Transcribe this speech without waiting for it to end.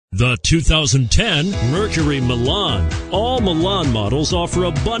The 2010 Mercury Milan. All Milan models offer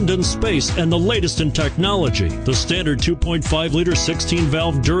abundant space and the latest in technology. The standard 2.5-liter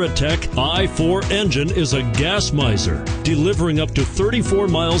 16-valve Duratec i4 engine is a gas miser, delivering up to 34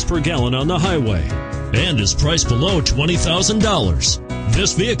 miles per gallon on the highway, and is priced below $20,000.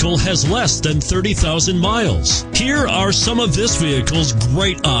 This vehicle has less than 30,000 miles. Here are some of this vehicle's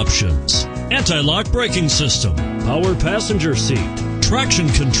great options: anti-lock braking system, power passenger seat, traction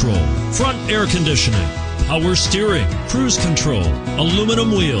control, front air conditioning, power steering, cruise control,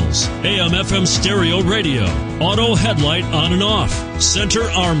 aluminum wheels, AM/FM stereo radio, auto headlight on and off, center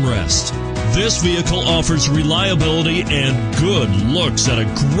armrest. This vehicle offers reliability and good looks at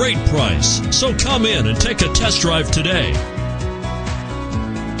a great price. So come in and take a test drive today.